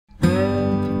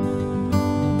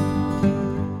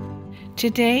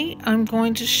Today I'm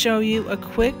going to show you a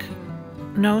quick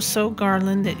no-sew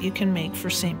garland that you can make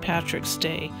for St. Patrick's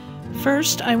Day.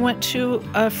 First, I went to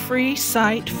a free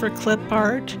site for clip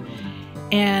art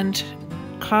and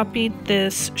copied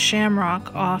this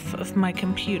shamrock off of my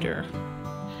computer.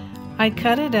 I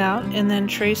cut it out and then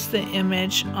traced the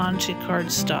image onto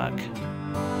cardstock.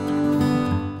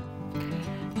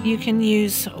 You can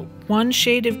use one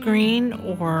shade of green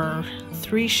or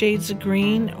 3 shades of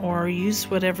green, or use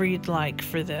whatever you'd like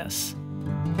for this.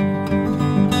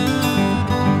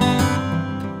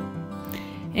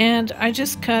 And I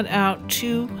just cut out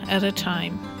 2 at a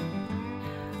time.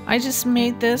 I just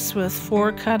made this with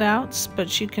 4 cutouts,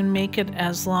 but you can make it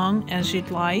as long as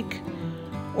you'd like,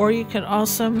 or you could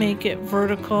also make it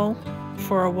vertical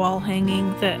for a wall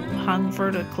hanging that hung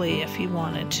vertically if you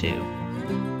wanted to.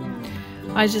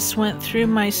 I just went through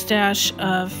my stash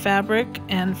of fabric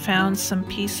and found some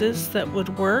pieces that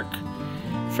would work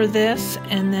for this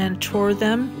and then tore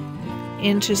them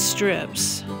into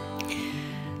strips.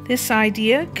 This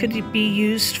idea could be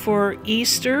used for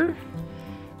Easter,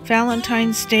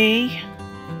 Valentine's Day,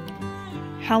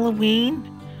 Halloween,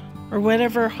 or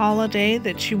whatever holiday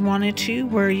that you wanted to,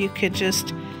 where you could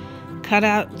just cut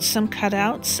out some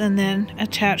cutouts and then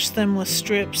attach them with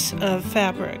strips of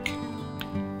fabric.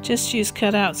 Just use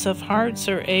cutouts of hearts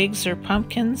or eggs or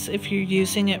pumpkins if you're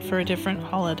using it for a different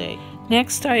holiday.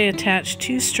 Next, I attach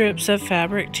 2 strips of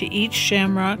fabric to each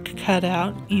shamrock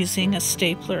cutout using a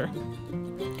stapler.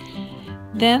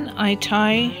 Then I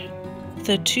tie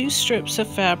the 2 strips of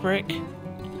fabric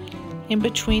in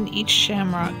between each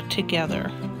shamrock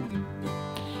together,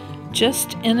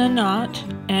 just in a knot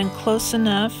and close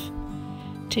enough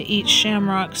to each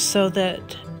shamrock so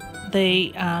that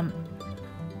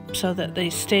they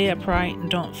stay upright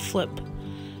and don't flip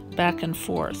back and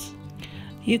forth.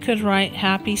 You could write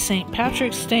Happy St.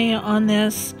 Patrick's Day on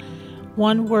this,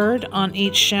 1 word on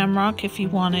each shamrock if you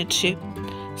wanted to.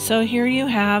 So here you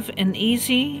have an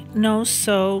easy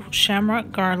no-sew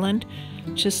shamrock garland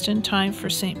just in time for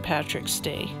St. Patrick's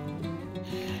Day.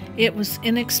 It was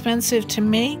inexpensive to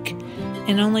make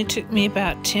and only took me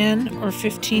about 10 or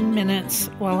 15 minutes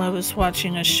while I was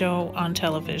watching a show on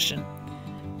television.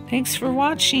 Thanks for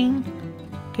watching.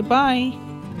 Goodbye.